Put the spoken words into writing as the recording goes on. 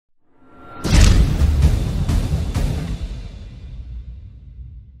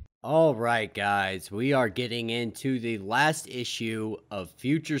Alright guys, we are getting into the last issue of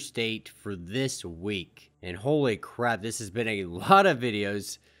Future State for this week. And holy crap, this has been a lot of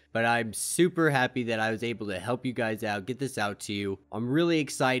videos, but I'm super happy that I was able to help you guys out, get this out to you. I'm really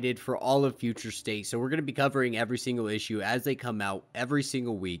excited for all of Future State, so we're going to be covering every single issue as they come out every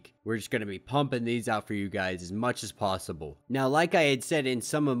single week. We're just going to be pumping these out for you guys as much as possible. Now, like I had said in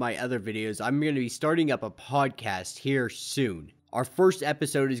some of my other videos, I'm going to be starting up a podcast here soon. Our first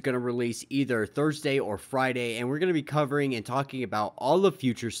episode is going to release either Thursday or Friday, and we're going to be covering and talking about all of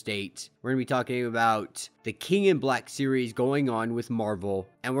Future State. We're going to be talking about the King in Black series going on with Marvel,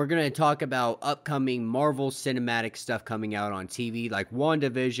 and we're going to talk about upcoming Marvel cinematic stuff coming out on TV, like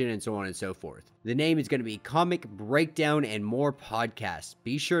WandaVision and so on and so forth. The name is going to be Comic Breakdown and More Podcast.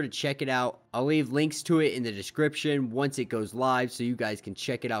 Be sure to check it out. I'll leave links to it in the description once it goes live so you guys can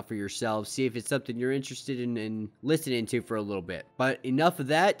check it out for yourselves, see if it's something you're interested in listening to for a little bit. But enough of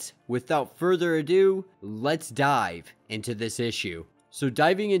that. Without further ado, let's dive into this issue. So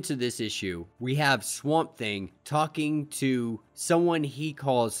diving into this issue, we have Swamp Thing talking to someone he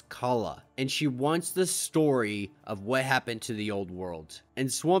calls Kala, and she wants the story of what happened to the old world.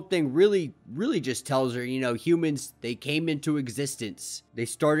 And Swamp Thing really just tells her, you know, humans, they came into existence. They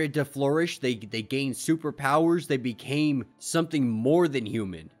started to flourish, they gained superpowers, they became something more than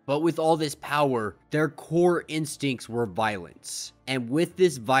human. But with all this power, their core instincts were violence. And with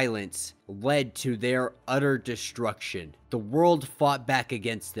this violence led to their utter destruction. The world fought back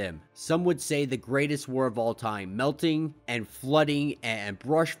against them. Some would say the greatest war of all time, melting and flooding and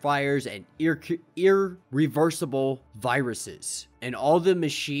brush fires and irreversible viruses. And all the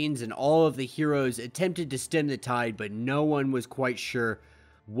machines and all of the heroes attempted to stem the tide, but no one was quite sure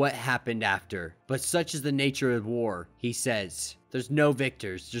what happened after. But such is the nature of war, he says. There's no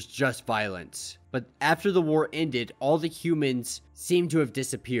victors, just violence. But after the war ended, all the humans seemed to have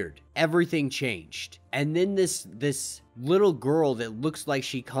disappeared. Everything changed. And then this little girl that looks like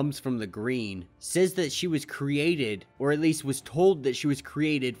she comes from the green says that she was created, or at least was told that she was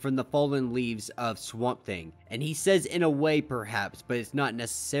created from the fallen leaves of Swamp Thing. And he says in a way perhaps, but it's not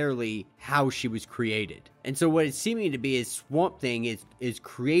necessarily how she was created. And so what it's seeming to be is Swamp Thing is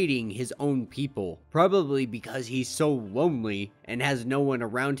creating his own people. Probably because he's so lonely and has no one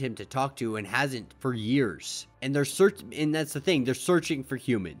around him to talk to and hasn't for years. And that's the thing, they're searching for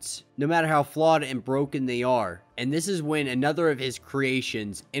humans, no matter how flawed and broken they are. And this is when another of his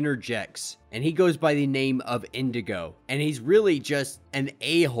creations interjects, and he goes by the name of Indigo. And he's really just an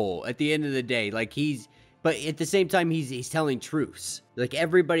a-hole at the end of the day. But at the same time, he's telling truths. Like,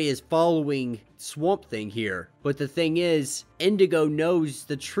 everybody is following Swamp Thing here. But the thing is, Indigo knows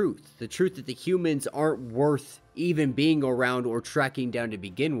the truth that the humans aren't worth even being around or tracking down to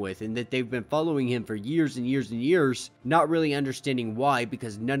begin with, and that they've been following him for years and years and years, not really understanding why,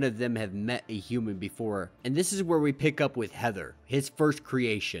 because none of them have met a human before. And this is where we pick up with Heather, his first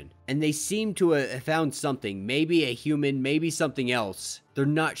creation. And they seem to have found something, maybe a human, maybe something else. They're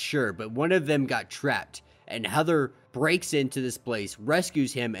not sure, but one of them got trapped. And Heather breaks into this place,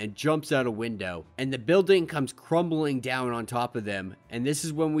 rescues him, and jumps out a window. And the building comes crumbling down on top of them. And this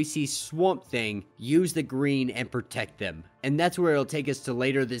is when we see Swamp Thing use the green and protect them. And that's where it'll take us to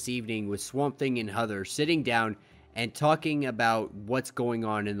later this evening with Swamp Thing and Heather sitting down and talking about what's going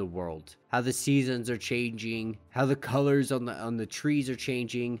on in the world. How the seasons are changing, how the colors on the trees are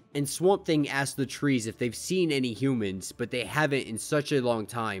changing. And Swamp Thing asks the trees if they've seen any humans, but they haven't in such a long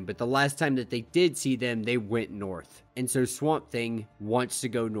time. But the last time that they did see them, they went north. And so Swamp Thing wants to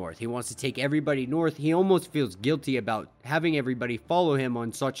go north. He wants to take everybody north. He almost feels guilty about having everybody follow him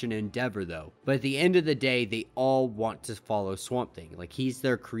on such an endeavor, though. But at the end of the day, they all want to follow Swamp Thing. Like, he's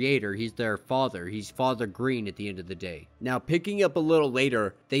their creator. He's their father. He's Father Green at the end of the day. Now, picking up a little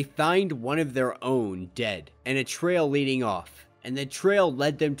later, they find one of their own dead and a trail leading off. And the trail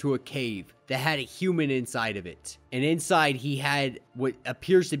led them to a cave that had a human inside of it. And inside he had what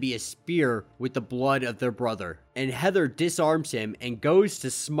appears to be a spear with the blood of their brother. And Heather disarms him and goes to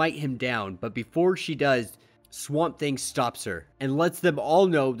smite him down. But before she does, Swamp Thing stops her and lets them all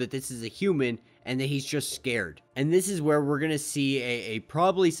know that this is a human and that he's just scared. And this is where we're gonna see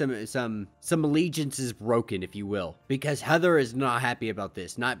probably some allegiances broken, if you will, because Heather is not happy about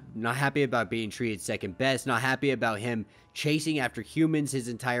this, not happy about being treated second best, not happy about him chasing after humans his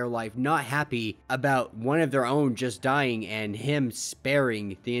entire life, not happy about one of their own just dying and him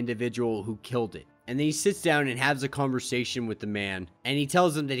sparing the individual who killed it. And then he sits down and has a conversation with the man. And he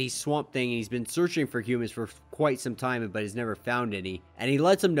tells him that he's Swamp Thing and he's been searching for humans for quite some time, but has never found any. And he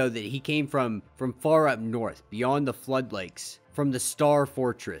lets him know that he came from far up north, beyond the flood lakes. from the Star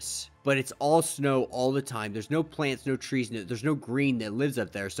Fortress. But it's all snow all the time. There's no plants, no trees, there's no green that lives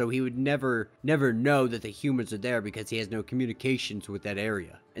up there. So he would never know that the humans are there because he has no communications with that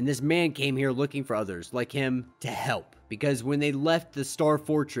area. And this man came here looking for others like him to help. Because when they left the Star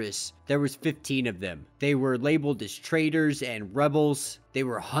Fortress, there was 15 of them. They were labeled as traitors and rebels. They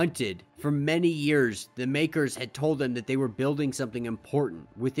were hunted. For many years, the makers had told them that they were building something important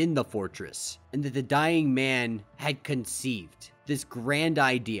within the fortress. And that the dying man had conceived this grand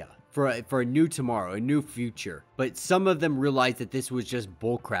idea for a new tomorrow, a new future. But some of them realized that this was just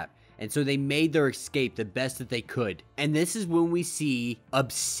bullcrap. And so they made their escape the best that they could. And this is when we see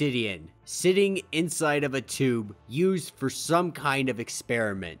obsidian sitting inside of a tube used for some kind of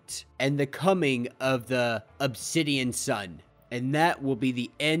experiment. And the coming of the obsidian sun. And that will be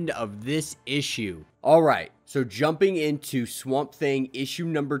the end of this issue. Alright, so jumping into Swamp Thing issue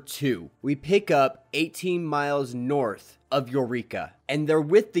number 2. We pick up 18 miles north of Eureka. And they're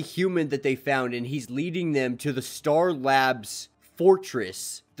with the human that they found, and he's leading them to the Star Labs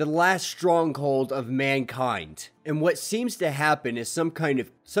fortress, the last stronghold of mankind. And what seems to happen is some kind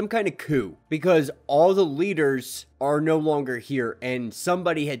of coup, because all the leaders are no longer here and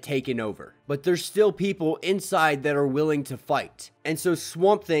somebody had taken over. But there's still people inside that are willing to fight. And so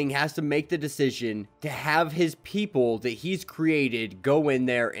Swamp Thing has to make the decision to have his people that he's created go in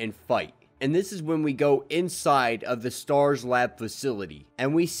there and fight. And this is when we go inside of the Stars Lab facility.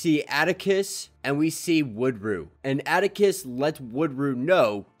 And we see Atticus and we see Woodrue. And Atticus lets Woodrue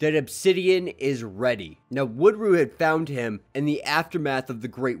know that Obsidian is ready. Now, Woodrue had found him in the aftermath of the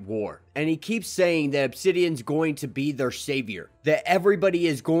Great War. And he keeps saying that Obsidian's going to be their savior. That everybody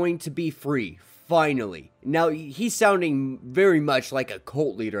is going to be free, finally. Now, he's sounding very much like a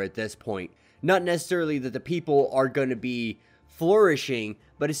cult leader at this point. Not necessarily that the people are going to be flourishing,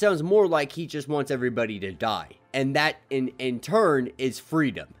 but it sounds more like he just wants everybody to die. And that in turn is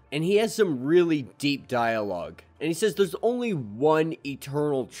freedom. And he has some really deep dialogue. And he says there's only one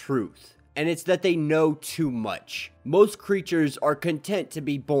eternal truth. And it's that they know too much. Most creatures are content to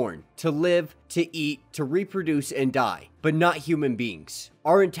be born, to live, to eat, to reproduce and die, but not human beings.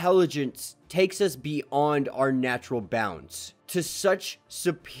 Our intelligence takes us beyond our natural bounds to such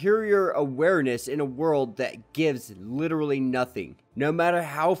superior awareness in a world that gives literally nothing. No matter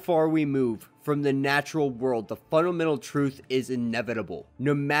how far we move from the natural world, the fundamental truth is inevitable.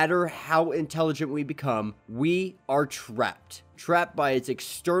 No matter how intelligent we become, we are trapped by its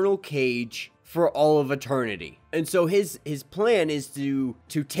external cage for all of eternity. And so his plan is to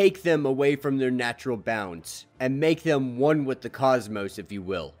take them away from their natural bounds and make them one with the cosmos, if you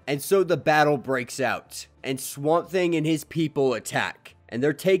will. And so the battle breaks out, and Swamp Thing and his people attack. And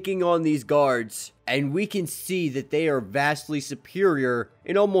they're taking on these guards, and we can see that they are vastly superior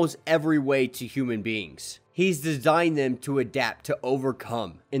in almost every way to human beings. He's designed them to adapt, to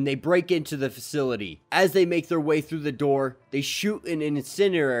overcome, and they break into the facility. As they make their way through the door, they shoot an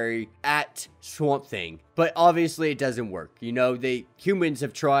incendiary at Swamp Thing. But obviously it doesn't work. You know, humans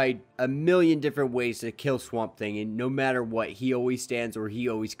have tried a million different ways to kill Swamp Thing, and no matter what, he always stands or he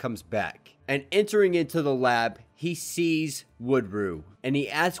always comes back. And entering into the lab, he sees Woodrue, and he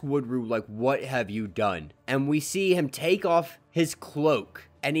asks Woodrue, like, what have you done? And we see him take off his cloak,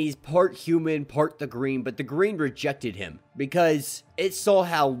 and he's part human, part the green, but the green rejected him because it saw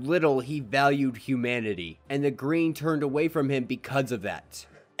how little he valued humanity, and the green turned away from him because of that.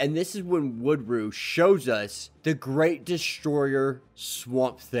 And this is when Woodrue shows us the great destroyer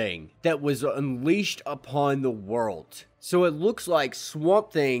Swamp Thing that was unleashed upon the world. So it looks like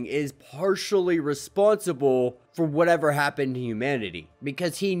Swamp Thing is partially responsible for whatever happened to humanity,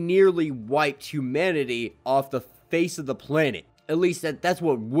 because he nearly wiped humanity off the face of the planet. At least that's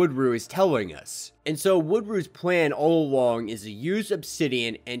what Woodrue is telling us. And so Woodrue's plan all along is to use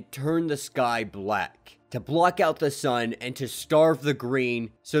obsidian and turn the sky black, to block out the sun and to starve the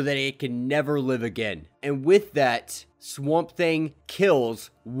green so that it can never live again. And with that, Swamp Thing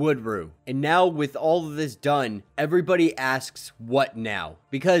kills Woodrue. And now with all of this done, everybody asks, what now?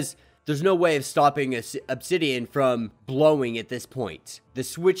 Because there's no way of stopping obsidian from blowing at this point. The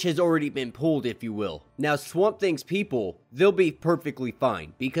switch has already been pulled, if you will. Now, Swamp Thing's people, they'll be perfectly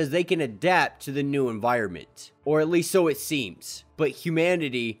fine because they can adapt to the new environment. Or at least so it seems. But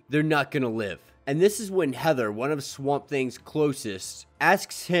humanity, they're not gonna live. And this is when Heather, one of Swamp Thing's closest,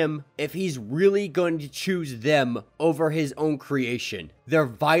 asks him if he's really going to choose them over his own creation. They're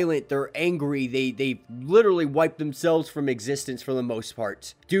violent, they're angry, they literally wipe themselves from existence for the most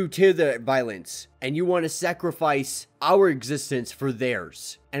part due to the violence. And you want to sacrifice our existence for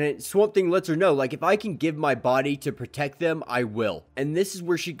theirs. And Swamp Thing lets her know, like, if I can give my body to protect them, I will. And this is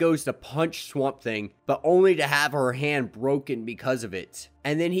where she goes to punch Swamp Thing, but only to have her hand broken because of it.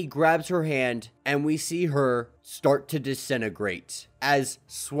 And then he grabs her hand, and we see her start to disintegrate as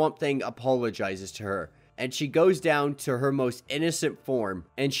Swamp Thing apologizes to her. And she goes down to her most innocent form,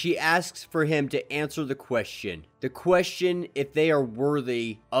 and she asks for him to answer the question. The question if they are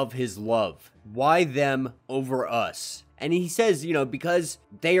worthy of his love. Why them over us? And he says, you know, because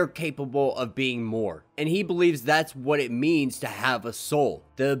they are capable of being more. And he believes that's what it means to have a soul.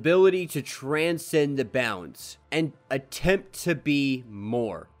 The ability to transcend the bounds and attempt to be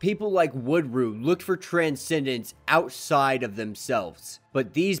more. People like Woodrue look for transcendence outside of themselves.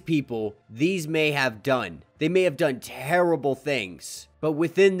 But these people, they may have done terrible things. But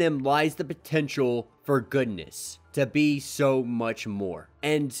within them lies the potential for goodness. To be so much more.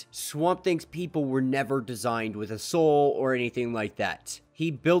 And Swamp Thing's people were never designed with a soul or anything like that.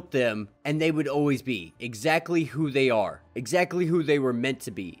 He built them, and they would always be exactly who they are. Exactly who they were meant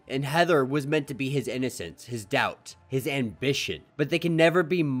to be. And Heather was meant to be his innocence, his doubt, his ambition. But they can never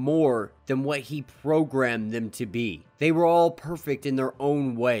be more than what he programmed them to be. They were all perfect in their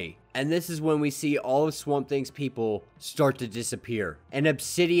own way. And this is when we see all of Swamp Thing's people start to disappear. And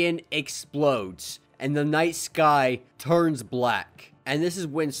Obsidian explodes. And the night sky turns black. And this is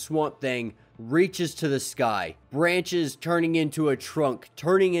when Swamp Thing reaches to the sky. Branches turning into a trunk,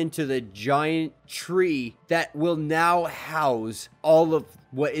 turning into the giant tree that will now house all of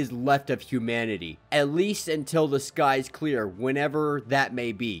what is left of humanity. At least until the sky's clear, whenever that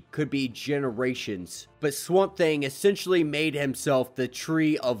may be. Could be generations. But Swamp Thing essentially made himself the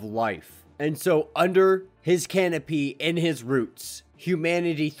tree of life. And so under his canopy, in his roots,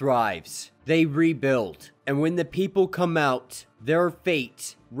 humanity thrives. They rebuild. And when the people come out, their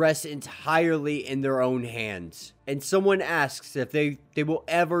fate rests entirely in their own hands. And someone asks if they will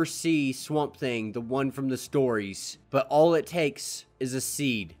ever see Swamp Thing, the one from the stories. But all it takes is a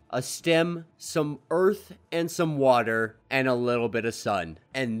seed, a stem, some earth and some water, and a little bit of sun.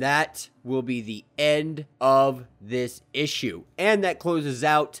 And that will be the end of this issue. And that closes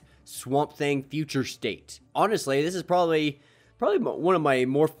out Swamp Thing Future State. Honestly, this is probably one of my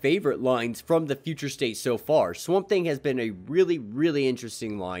more favorite lines from the Future State so far. Swamp Thing has been a really, really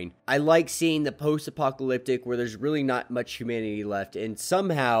interesting line. I like seeing the post-apocalyptic where there's really not much humanity left, and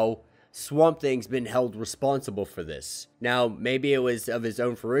somehow Swamp Thing's been held responsible for this. Now, maybe it was of his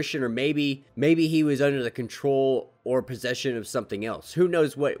own fruition, or maybe he was under the control or possession of something else. Who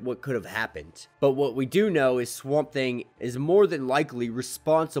knows what could have happened. But what we do know is Swamp Thing is more than likely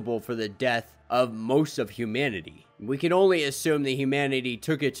responsible for the death of most of humanity. We can only assume that humanity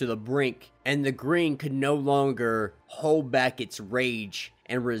took it to the brink, and the Green could no longer hold back its rage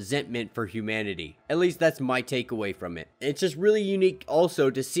and resentment for humanity. At least that's my takeaway from it. It's just really unique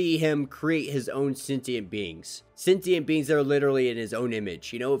also to see him create his own sentient beings. Sentient beings that are literally in his own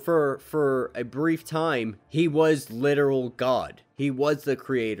image. You know, for a brief time, he was literal God. He was the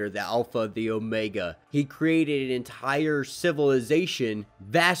creator, the Alpha, the Omega. He created an entire civilization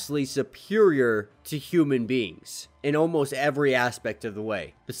vastly superior to human beings in almost every aspect of the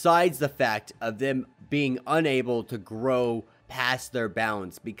way. Besides the fact of them being unable to grow past their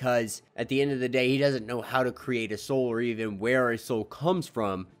bounds, because at the end of the day, he doesn't know how to create a soul or even where a soul comes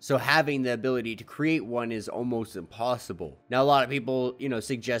from. So having the ability to create one is almost impossible. Now, a lot of people,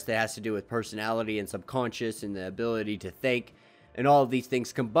 suggest that it has to do with personality and subconscious and the ability to think and all of these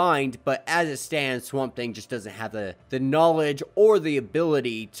things combined, but as it stands, Swamp Thing just doesn't have the knowledge or the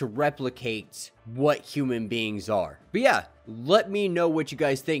ability to replicate what human beings are. But yeah, let me know what you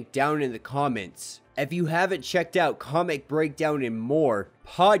guys think down in the comments. If you haven't checked out Comic Breakdown and More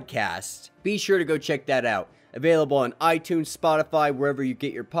podcast, be sure to go check that out. Available on iTunes, Spotify, wherever you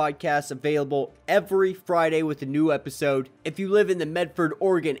get your podcasts. Available every Friday with a new episode. If you live in the Medford,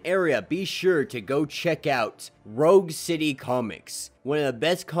 Oregon area, be sure to go check out Rogue City Comics. One of the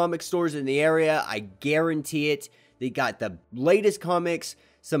best comic stores in the area, I guarantee it. They got the latest comics,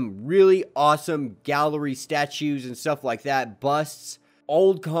 some really awesome gallery statues and stuff like that, busts,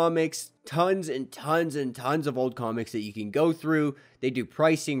 old comics, tons and tons and tons of old comics that you can go through. They do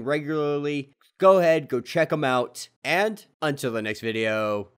pricing regularly. Go ahead, go check them out, and until the next video.